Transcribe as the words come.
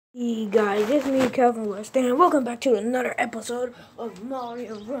Hey guys, it's me, Calvin West, and welcome back to another episode of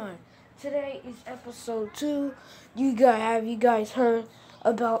Mario Run. Today is episode 2. Have you guys heard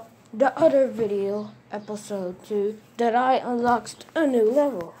about the other video, episode 2, that I unlocked a new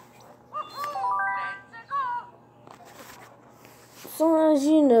level? So as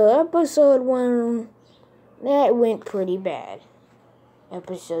you know, episode 1, that went pretty bad.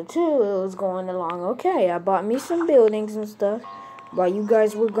 Episode 2, it was going along okay. I bought me some buildings and stuff while you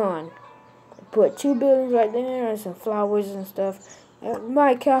guys were gone. Put 2 buildings right there and some flowers and stuff. And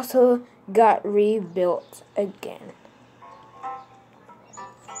my castle got rebuilt again.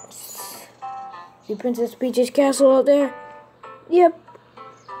 See Princess Peach's castle out there? Yep,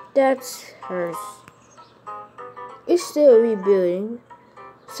 that's hers. It's still rebuilding.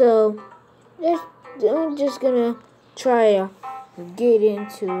 So, I'm just gonna try to get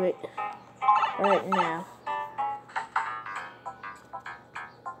into it right now.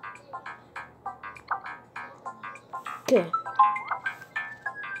 Okay.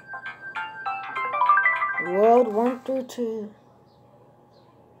 World 1 through 2.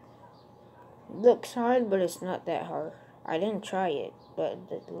 Looks hard, but it's not that hard. I didn't try it, but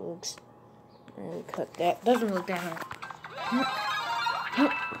it looks. Let me cut that. Doesn't look that hard.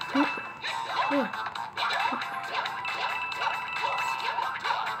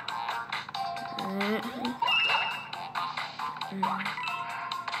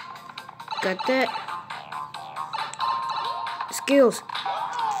 Got that. Skills.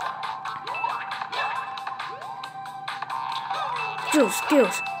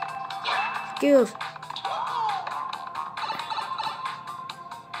 Skills.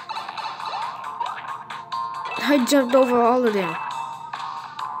 I jumped over all of them.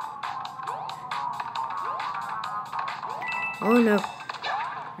 Oh no.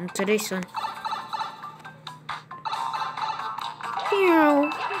 And today's son. Meow.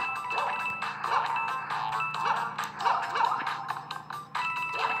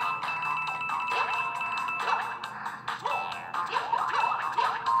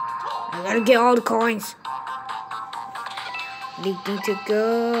 I gotta get all the coins. Need to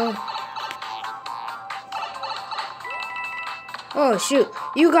go. Oh shoot!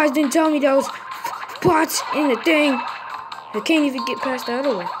 You guys didn't tell me there was pots in the thing. I can't even get past the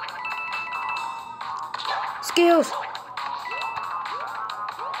other one. Skills.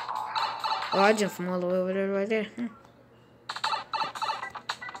 Oh, I jumped from all the way over there, right there.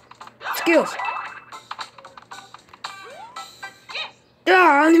 Skills.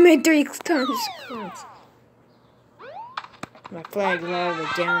 Ah, I only made 3 times. My flag's all the way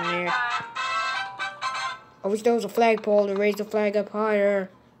down there. I wish there was a flagpole to raise the flag up higher.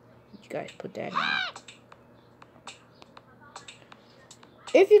 You guys put that in.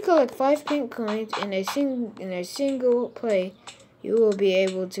 If you collect 5 pink coins in a single play, you will be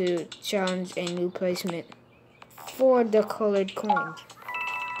able to challenge a new placement for the colored coins.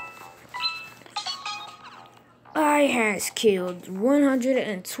 I has killed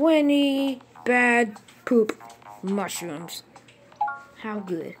 120 bad poop mushrooms. How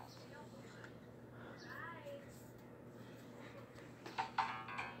good.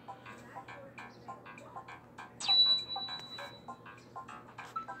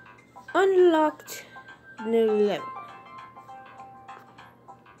 Unlocked new level.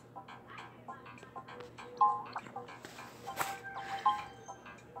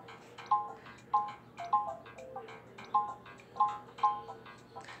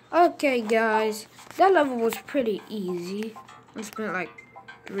 Okay guys, that level was pretty easy. I spent like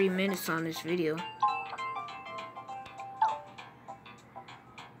 3 minutes on this video.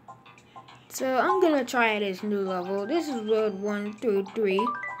 So I'm gonna try this new level. This is world 1 through 3.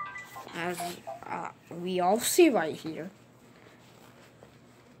 As we all see right here.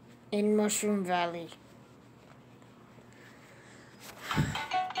 In Mushroom Valley.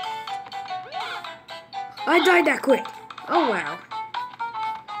 I died that quick. Oh wow.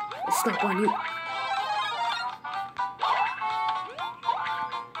 It's not on you.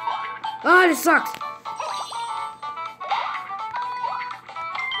 Oh, this sucks.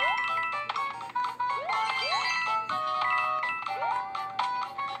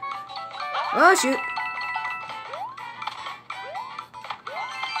 Oh shoot.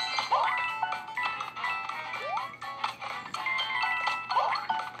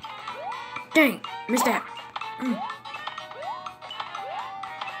 Dang, missed that.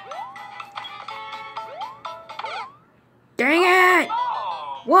 Dang it!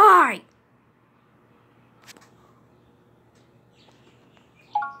 Why?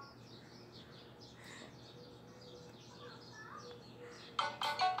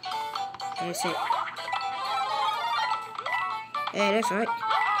 That's it. Hey, that's right.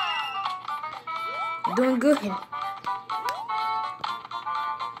 You're doing good.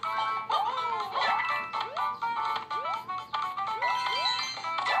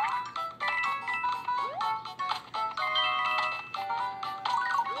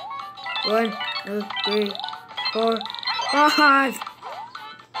 One, 2, 3, 4, 5.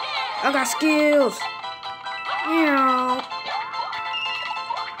 I got skills. Meow.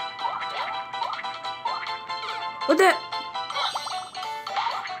 What the?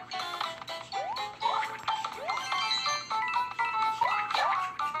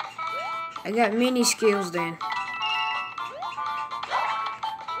 I got mini skills then.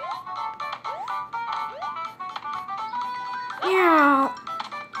 Meow.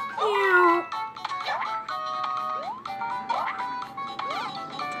 Meow.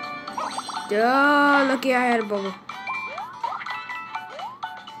 Duh, lucky I had a bubble.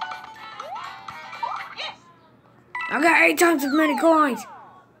 I got 8 times as many coins.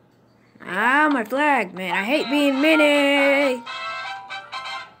 Ah, my flag, man. I hate being mini.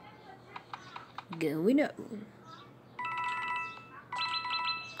 Going up.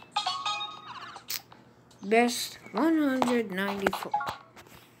 Best 194.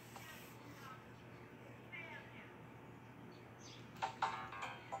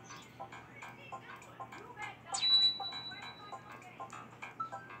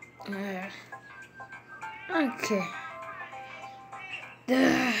 Okay.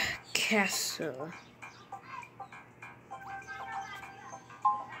 The castle.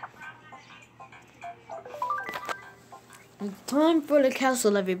 Time for the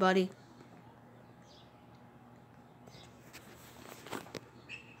castle, everybody.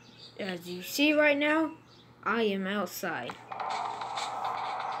 As you see right now, I am outside.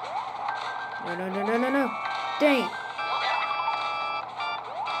 No. Dang.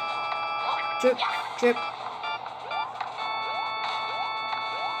 Trip.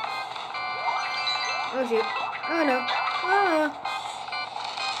 Oh shoot. Oh no. Oh.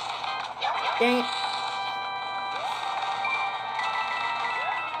 Dang it.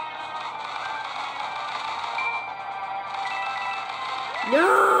 No!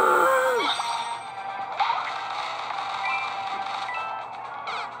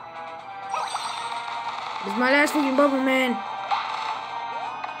 This is my last freaking bubble, man.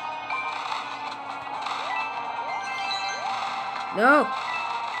 No.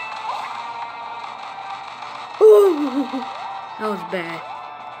 Ooh, that was bad.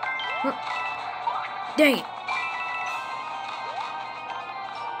 Dang it.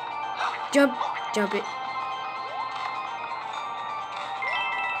 Jump it.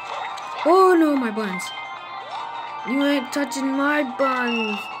 Oh no, my buns. You ain't touching my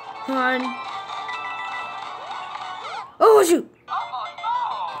buns, hon. Oh shoot.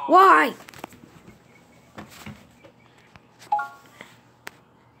 Why?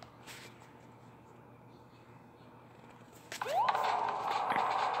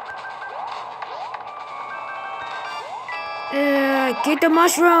 Get the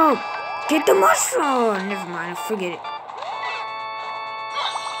mushroom! Get the mushroom! Never mind, forget it.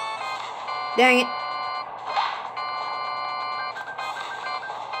 Dang it.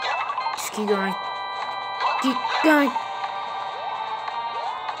 Just keep going. Keep going.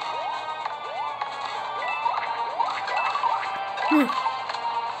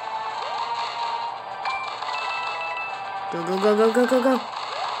 Go.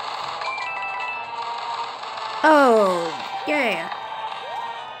 Oh, yeah.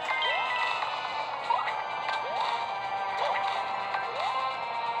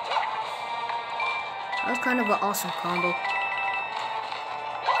 That was kind of an awesome combo.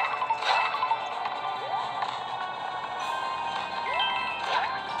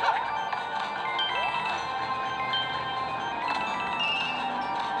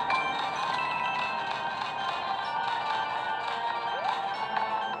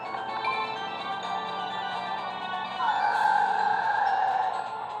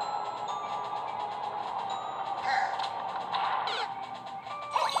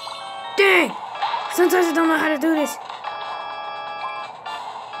 Dang! Sometimes I don't know how to do this.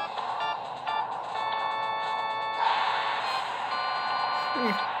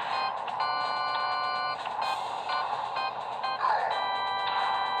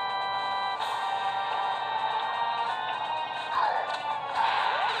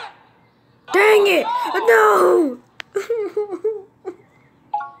 Dang it! No!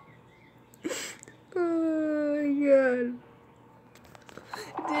 Oh my god.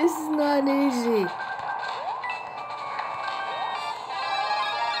 This is not easy.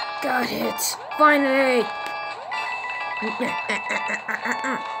 Got it. Finally.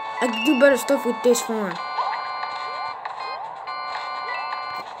 I can do better stuff with this one.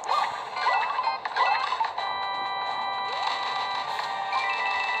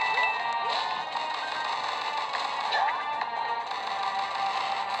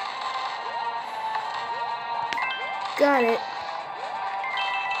 got it.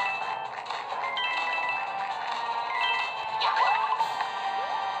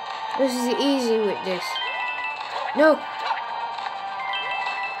 This is easy with this. No.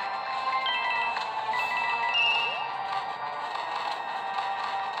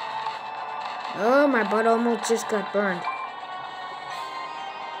 Oh, my butt almost just got burned.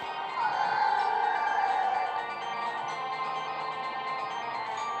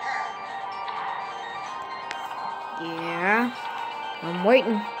 Yeah, I'm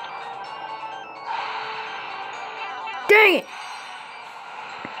waiting. Dang it!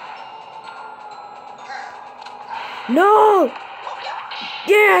 No!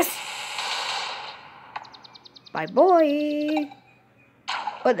 Yes! Bye, boy.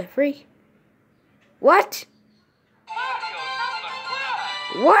 What the freak? What?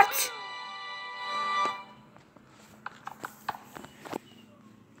 What?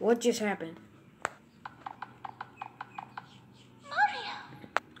 What just happened?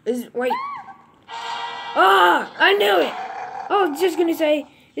 Wait. Ah! I knew it! I was just gonna say,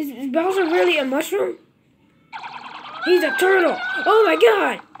 is Bowser really a mushroom? He's a turtle! Oh my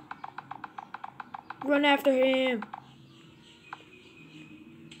god! Run after him.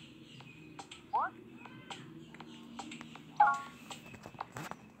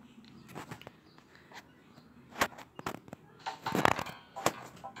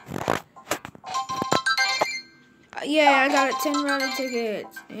 Yeah, I got 10 rounded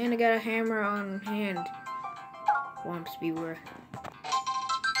tickets. And I got a hammer on hand. Wumps beware.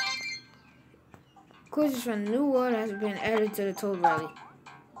 Courses from the new world has been added to the Toad Rally.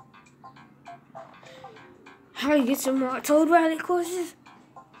 How do you get some more Toad Rally courses?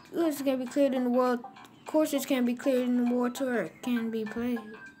 Courses can be cleared in the world. Courses can be cleared in the World Tour. Can be played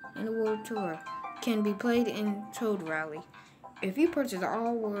in the World Tour. Can be played in Toad Rally. If you purchase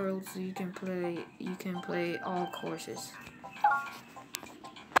all worlds, you can play all courses.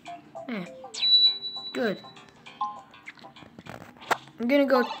 Good. I'm gonna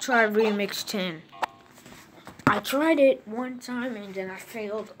go try Remix 10. I tried it one time and then I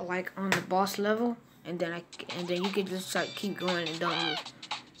failed like on the boss level, and then you could just like keep going and don't lose.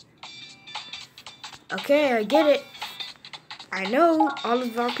 Okay, I get it. I know all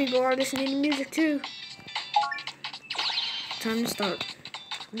of our people are listening to music too. Time to start.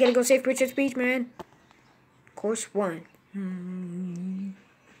 We gotta go save Princess Peach, man. Course 1.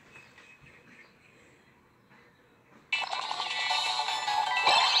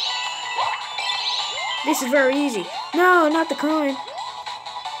 This is very easy. No, not the coin.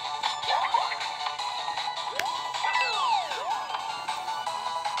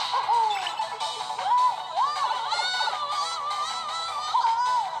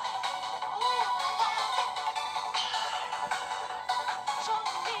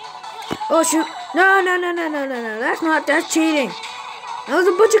 Oh shoot. No. That's cheating. There was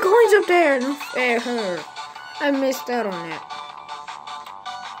a bunch of coins up there. No fair. I missed out on that.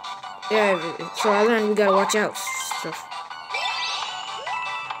 Yeah, so I learned we gotta watch out. Stuff.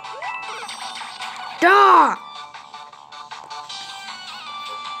 Duh!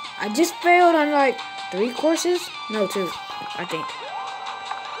 I just failed on like 3 courses? No, 2, I think.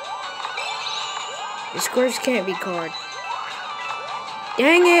 This course can't be card.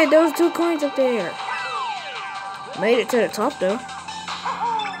 Dang it, those 2 coins up there. Made it to the top though.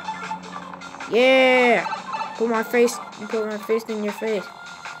 Yeah! Put my fist in your face.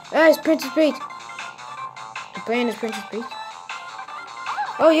 Ah, it's Princess Peach. I'm playing as Princess Peach.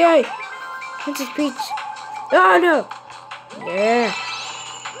 Oh yay! Princess Peach. Oh no! Yeah.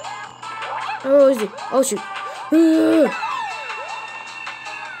 Oh, is it? Oh shoot.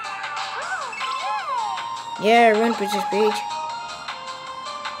 Yeah, run, Princess Peach.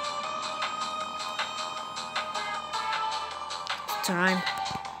 Time.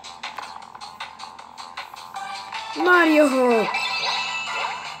 Mario Hole.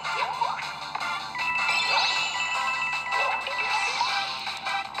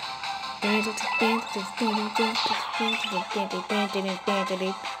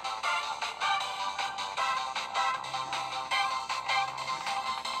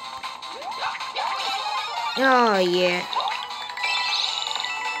 Oh yeah.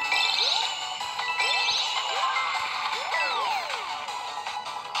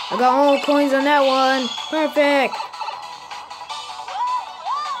 I got all the coins on that one. Perfect.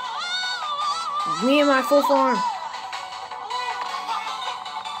 Me and my full form.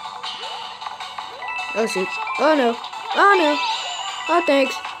 Oh shoot. Oh no. Oh no. Oh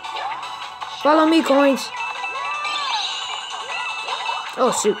thanks. Follow me, coins.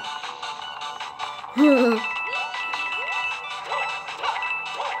 Oh shoot.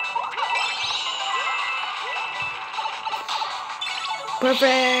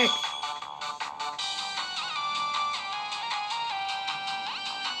 Perfect!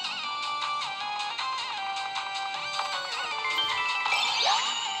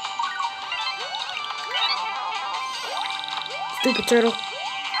 Stupid turtle.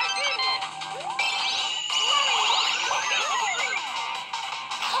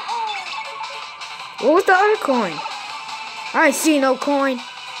 What was the other coin? I see no coin.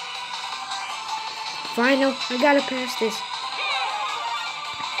 Final, I gotta pass this.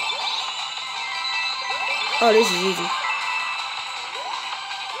 Oh, this is easy.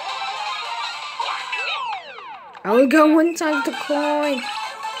 I only got one time to coin.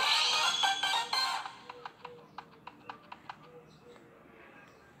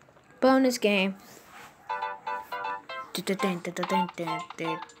 Bonus game.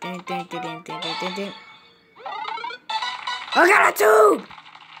 I got a tube!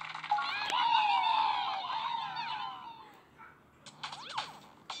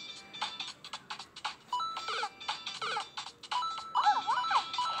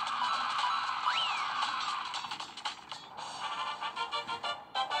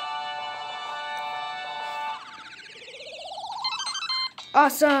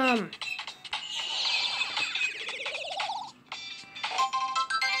 Awesome!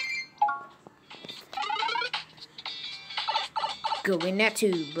 Go in that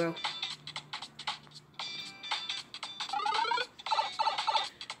tube, bro.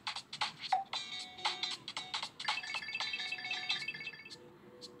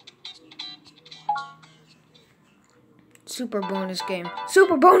 Super bonus game.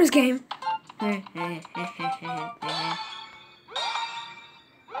 Super bonus game!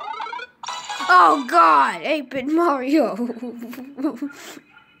 Oh god! 8-bit Mario!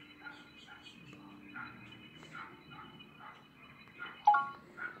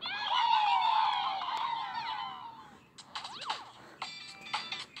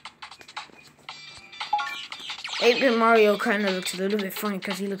 Eight-bit Mario kind of looks a little bit funny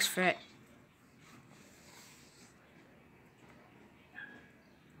because he looks fat.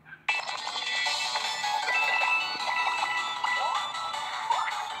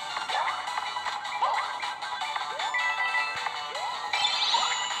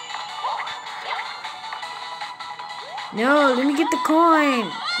 No, let me get the coin.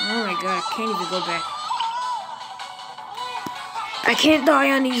 Oh my god, I can't even go back. I can't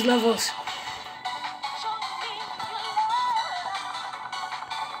die on these levels.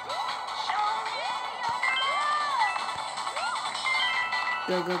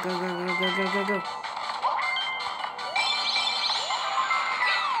 Go, go, go, go, go, go, go, go, go.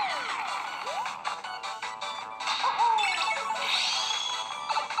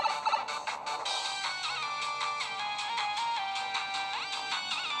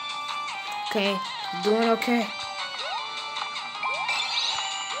 Okay, doing okay.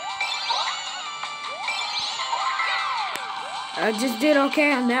 I just did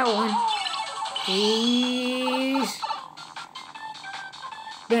okay on that one. Please.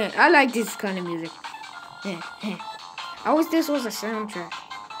 Damn, I like this kind of music. I wish this was a soundtrack.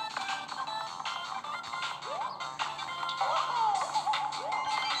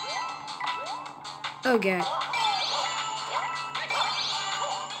 Oh god.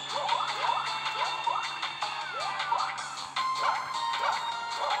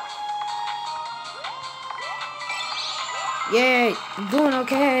 Yay, I'm doing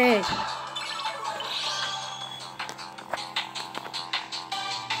okay.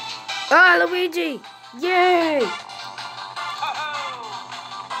 Ah, Luigi! Yay!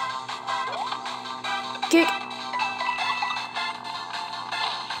 Kick!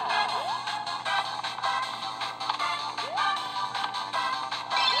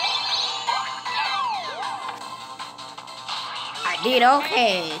 I did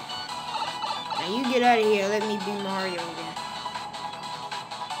okay. Now you get out of here. Let me be Mario again.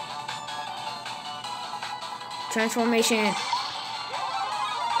 Transformation.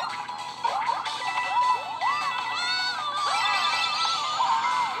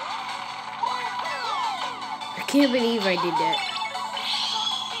 I can't believe I did that.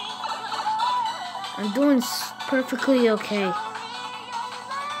 I'm doing perfectly okay.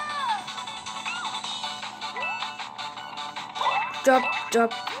 Drop,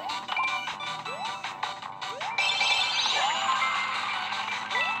 drop.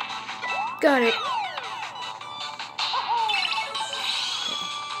 Got it.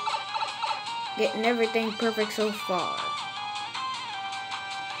 Getting everything perfect so far.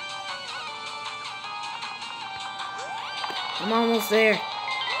 I'm almost there.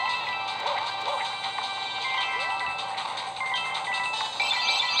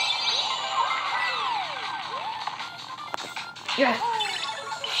 Yeah.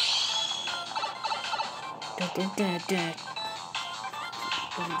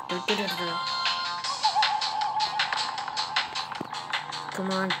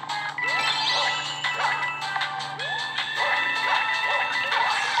 Come on.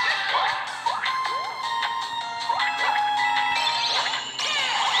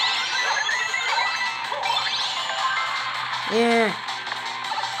 Yeah.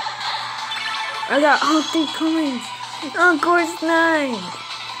 I got all 3 coins. On course 9.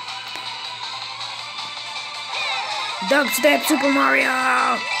 Dubstep Super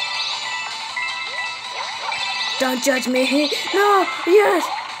Mario. Don't judge me. No. Yes.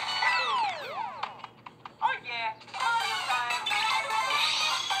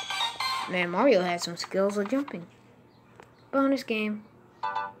 Man, Mario has some skills of jumping. Bonus game.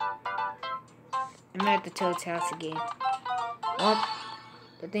 I'm at the Toad's house again. Oh,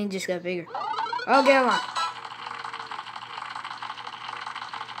 the thing just got bigger. Oh, get one.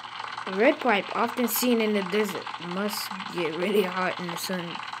 A red pipe, often seen in the desert, must get really hot in the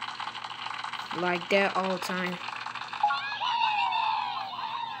sun. Like that all the time.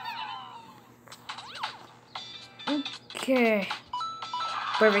 Okay.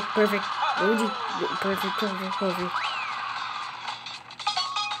 Perfect, perfect. Luigi. Perfect, perfect, perfect.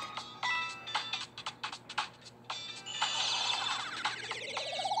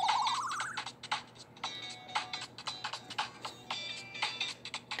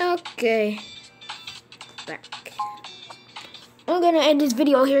 Okay. Back. I'm gonna end this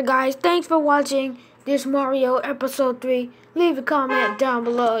video here, guys. Thanks for watching this Mario episode 3. Leave a comment down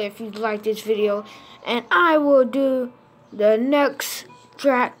below if you like this video. And I will do the next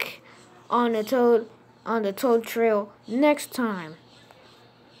track on the Toad Trail next time.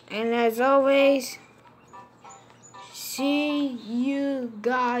 And as always, see you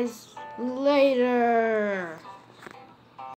guys later.